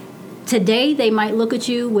 Today, they might look at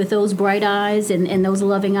you with those bright eyes and those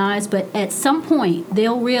loving eyes, but at some point,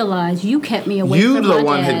 they'll realize you kept me away from my dad. You the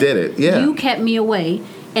one who did it. Yeah. You kept me away,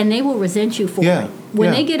 and they will resent you for it.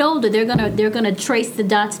 When they get older, they're gonna trace the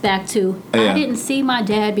dots back to, I didn't see my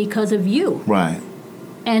dad because of you. Right.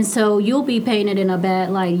 And so you'll be painted in a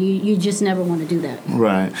bad light. You just never want to do that.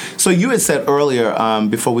 Right. So you had said earlier,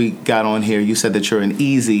 before we got on here, you said that you're an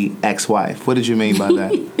easy ex-wife. What did you mean by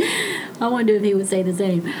that? I wonder if he would say the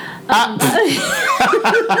same.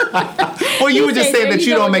 Well, you were just saying that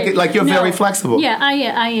you don't make it, like you're very flexible. Yeah, I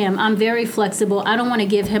am. I'm very flexible. I don't want to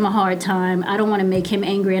give him a hard time. I don't want to make him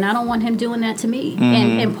angry, and I don't want him doing that to me.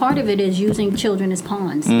 And part of it is using children as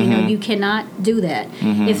pawns. You cannot do that.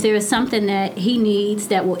 If there is something that he needs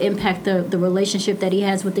that will impact the relationship that he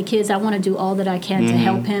has with the kids, I want to do all that I can to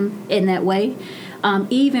help him in that way.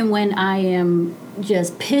 Even when I am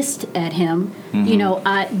just pissed at him,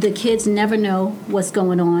 the kids never know what's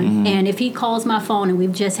going on. And if he calls my phone and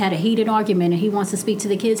we've just had a heated argument and he wants to speak to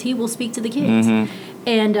the kids, he will speak to the kids.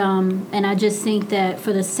 And I just think that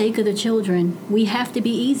for the sake of the children, we have to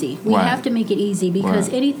be easy. We have to make it easy, because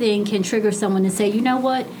anything can trigger someone to say, you know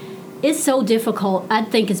what? It's so difficult. I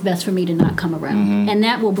think it's best for me to not come around, and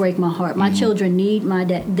that will break my heart. My children need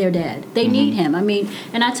their dad. They need him. I mean,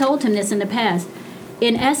 and I told him this in the past.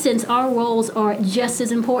 In essence, our roles are just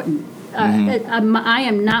as important. I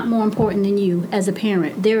am not more important than you as a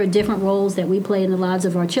parent. There are different roles that we play in the lives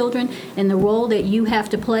of our children, and the role that you have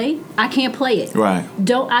to play, I can't play it. Right.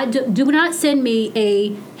 Do not send me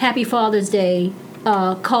a Happy Father's Day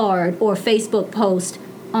card or Facebook post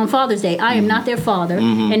on Father's Day. I am not their father,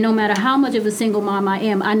 and no matter how much of a single mom I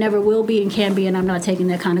am, I never will be and can be, and I'm not taking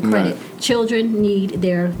that kind of credit. Right. Children need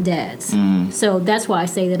their dads. So that's why I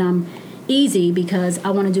say that I'm easy, because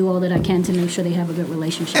I want to do all that I can to make sure they have a good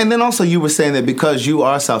relationship. And then also you were saying that because you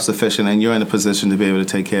are self-sufficient and you're in a position to be able to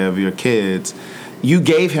take care of your kids, you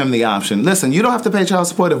gave him the option. Listen, you don't have to pay child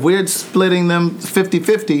support. If we're splitting them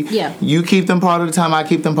 50-50, you keep them part of the time, I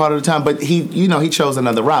keep them part of the time. But he chose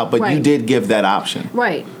another route, but you did give that option.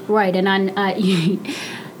 Right. And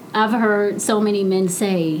I've heard so many men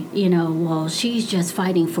say, well, she's just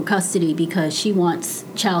fighting for custody because she wants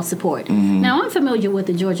child support. Now, I'm familiar with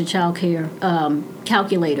the Georgia Child Care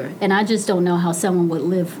calculator, and I just don't know how someone would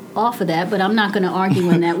live off of that, but I'm not going to argue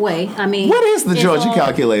in that way. I mean, what is the Georgia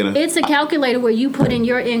calculator? It's a calculator where you put in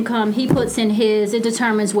your income, he puts in his, it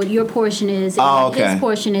determines what your portion is, and what his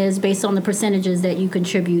portion is based on the percentages that you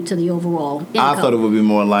contribute to the overall income. I thought it would be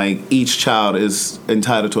more like each child is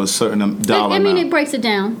entitled to a certain dollar amount. It breaks it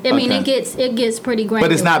down. I mean, it gets pretty granular.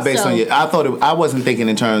 But it's not based on your. I wasn't thinking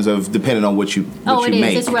in terms of depending on what you. It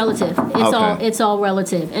is. It's relative. It's all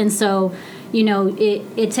relative, and so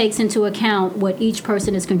it takes into account what each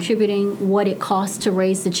person is contributing, what it costs to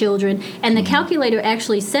raise the children, and the calculator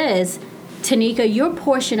actually says, Tanika, your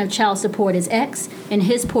portion of child support is X, and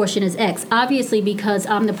his portion is X. Obviously, because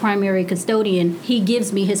I'm the primary custodian, he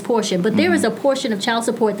gives me his portion, but there is a portion of child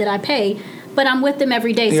support that I pay. But I'm with them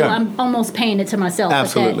every day, so I'm almost paying it to myself.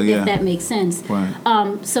 Absolutely, if that makes sense.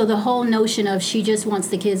 Right. So the whole notion of she just wants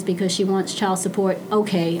the kids because she wants child support,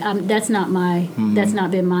 that's not that's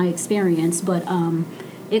not been my experience. But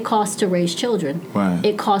it costs to raise children. Right.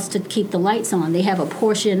 It costs to keep the lights on. They have a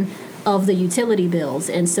portion of the utility bills,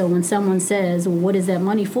 and so when someone says, well, "What is that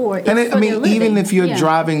money for?" It's for their living. Even if you're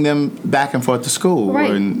driving them back and forth to school, or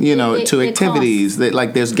to activities,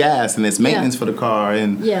 that there's gas and there's maintenance for the car,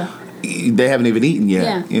 and they haven't even eaten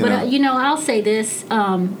yet. Yeah, but I'll say this: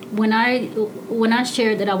 when I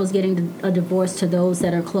shared that I was getting a divorce to those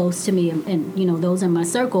that are close to me, and those in my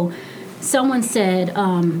circle, someone said,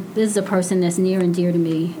 "This is a person that's near and dear to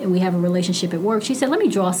me, and we have a relationship at work." She said, "Let me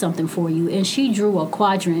draw something for you," and she drew a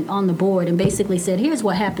quadrant on the board and basically said, "Here's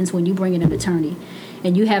what happens when you bring in an attorney."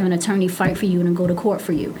 And you have an attorney fight for you and go to court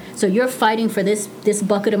for you. So you're fighting for this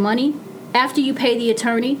bucket of money. After you pay the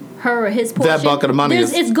attorney, her or his portion, that bucket of money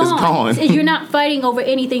is gone. You're not fighting over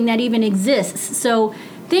anything that even exists. So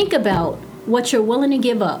think about what you're willing to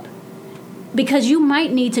give up, because you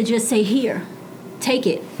might need to just say, here, take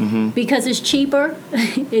it, because it's cheaper.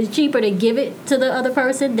 It's cheaper to give it to the other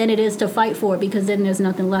person than it is to fight for it, because then there's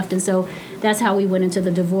nothing left. And so that's how we went into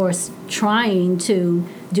the divorce, trying to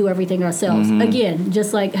do everything ourselves. Again,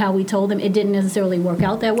 just like how we told them, it didn't necessarily work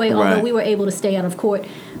out that way. Although we were able to stay out of court,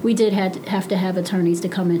 we did have to have attorneys to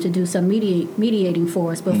come in to do some mediating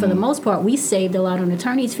for us. But for the most part, we saved a lot on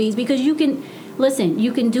attorney's fees, because you can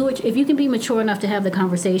do it. If you can be mature enough to have the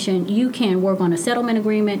conversation, you can work on a settlement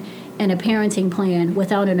agreement and a parenting plan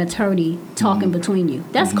without an attorney talking between you.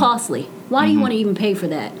 That's costly. Why do you want to even pay for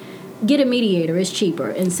that? Get a mediator. It's cheaper.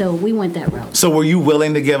 And so we went that route. So were you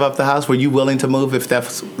willing to give up the house? Were you willing to move if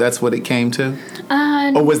that's what it came to?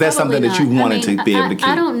 Or was that something that you wanted to be able to keep?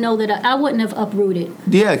 I don't know that I wouldn't have uprooted.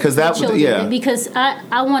 Yeah, because because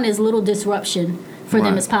I want as little disruption for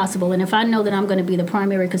them as possible. And if I know that I'm going to be the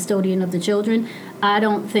primary custodian of the children, I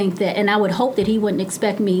don't think that, and I would hope that he wouldn't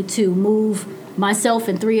expect me to move myself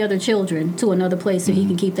and 3 other children to another place so he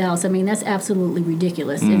can keep the house. I mean, that's absolutely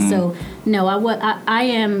ridiculous. And so, no, I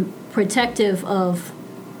am protective of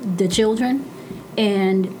the children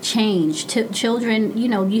and change. Children,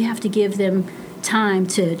 you have to give them time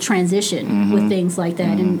to transition with things like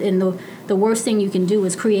that. And the worst thing you can do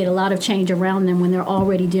is create a lot of change around them when they're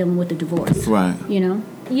already dealing with the divorce. Right.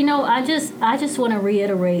 I just want to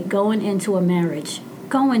reiterate, going into a marriage,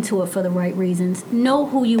 go into it for the right reasons. Know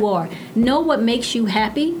who you are. Know what makes you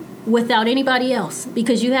happy without anybody else,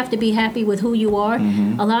 because you have to be happy with who you are.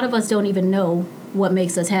 A lot of us don't even know what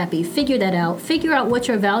makes us happy. Figure that out. Figure out what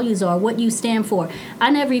your values are, what you stand for. I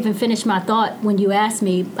never even finished my thought when you asked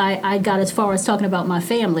me. I got as far as talking about my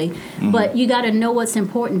family, but you got to know what's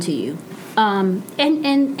important to you.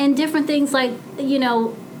 And different things like,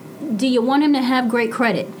 do you want him to have great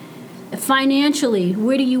credit? Financially,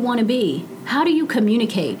 where do you want to be? How do you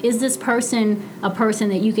communicate? Is this person a person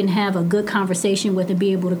that you can have a good conversation with and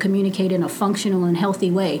be able to communicate in a functional and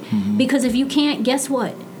healthy way? Because if you can't, guess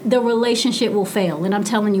what? The relationship will fail. And I'm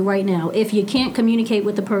telling you right now, if you can't communicate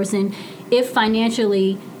with the person, if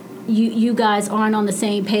financially you guys aren't on the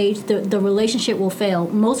same page, the relationship will fail.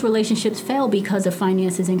 Most relationships fail because of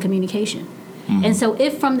finances and communication. And so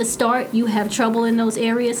if from the start you have trouble in those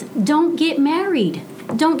areas, don't get married.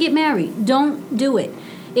 Don't get married. Don't do it.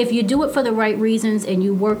 If you do it for the right reasons and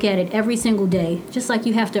you work at it every single day, just like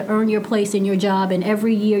you have to earn your place in your job, and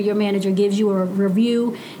every year your manager gives you a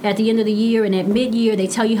review at the end of the year, and at mid-year they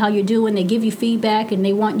tell you how you're doing, they give you feedback, and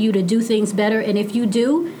they want you to do things better, and if you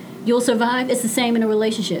do, you'll survive. It's the same in a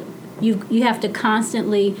relationship. You have to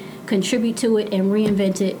constantly contribute to it and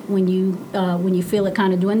reinvent it when you feel it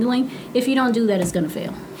kind of dwindling. If you don't do that, it's going to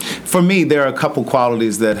fail. For me, there are a couple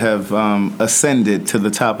qualities that have ascended to the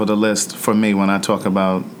top of the list for me when I talk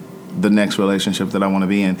about the next relationship that I want to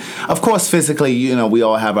be in. Of course, physically, we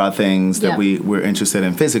all have our things that we're interested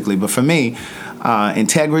in physically. But for me,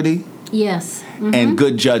 integrity. Yes. And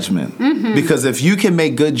good judgment. Because if you can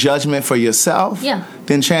make good judgment for yourself,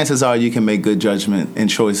 then chances are you can make good judgment and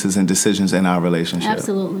choices and decisions in our relationship.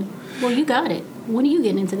 Absolutely. Well, you got it. When are you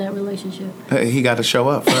getting into that relationship? He got to show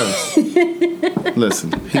up first.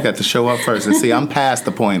 Listen, he got to show up first. And see, I'm past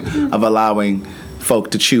the point of allowing folk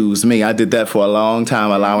to choose me. I did that for a long time,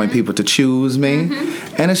 allowing people to choose me.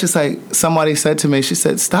 And it's just like somebody said to me, she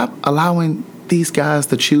said, stop allowing these guys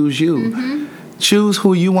to choose you. Choose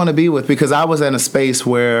who you want to be with, because I was in a space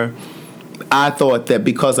where I thought that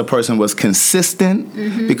because a person was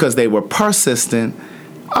consistent, because they were persistent,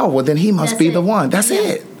 oh, well, then he must be the one. That's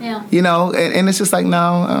it. Yeah. And it's just like,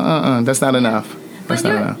 no, that's not enough. That's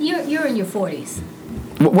not enough. You're in your 40s.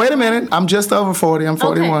 Wait a minute. I'm just over 40. I'm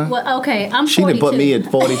 41. Okay. I'm 42. She done put me at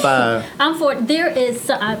 45. I'm 40.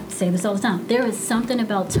 I say this all the time. There is something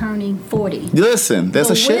about turning 40. Listen,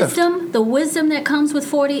 there's a shift. The wisdom that comes with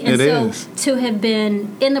 40. And it so is. To have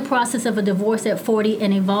been in the process of a divorce at 40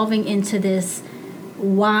 and evolving into this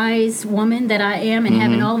wise woman that I am and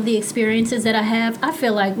having all of the experiences that I have, I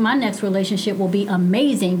feel like my next relationship will be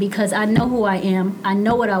amazing because I know who I am. I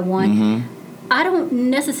know what I want. I don't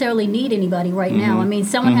necessarily need anybody right now. I mean,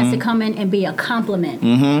 someone has to come in and be a compliment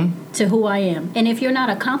to who I am. And if you're not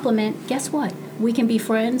a compliment, guess what? We can be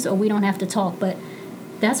friends or we don't have to talk, but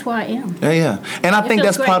that's where I am. Yeah. And I think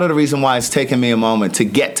that's great. Part of the reason why it's taken me a moment to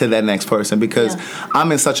get to that next person, because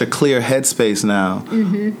I'm in such a clear headspace now.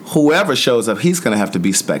 Whoever shows up, he's going to have to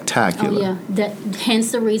be spectacular. Oh, yeah.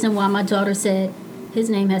 Hence the reason why my daughter said his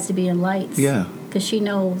name has to be in lights. Yeah. Because she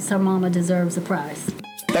knows her mama deserves a prize.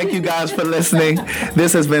 Thank you guys for listening.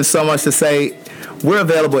 This has been So Much to Say. We're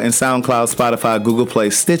available in SoundCloud, Spotify, Google Play,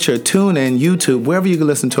 Stitcher, TuneIn, YouTube, wherever you can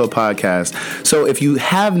listen to a podcast. So if you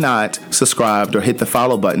have not subscribed or hit the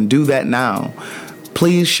follow button, do that now.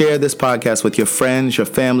 Please share this podcast with your friends, your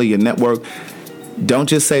family, your network. Don't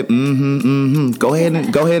just say Go ahead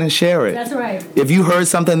and share it. That's right. If you heard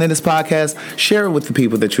something in this podcast, share it with the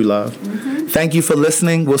people that you love. Mm-hmm. Thank you for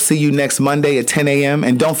listening. We'll see you next Monday at 10 a.m.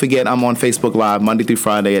 And don't forget, I'm on Facebook Live Monday through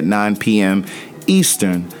Friday at 9 p.m.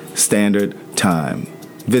 Eastern Standard Time.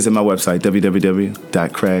 Visit my website,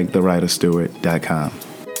 www.craigthewriterstewart.com.